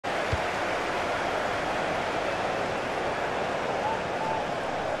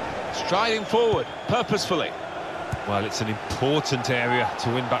Striding forward, purposefully. Well, it's an important area to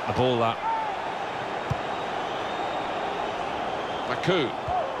win back the ball, that. Baku.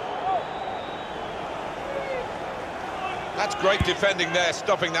 That's great defending there,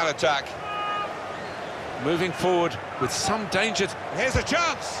 stopping that attack. Moving forward with some danger. Here's a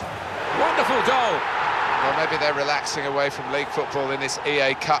chance. Wonderful goal. Well, maybe they're relaxing away from league football in this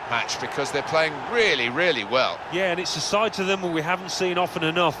EA Cup match because they're playing really, really well. Yeah, and it's a side to them we haven't seen often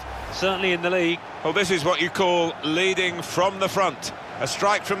enough, certainly in the league. Well, this is what you call leading from the front. A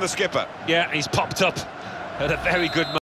strike from the skipper. Yeah, he's popped up at a very good moment.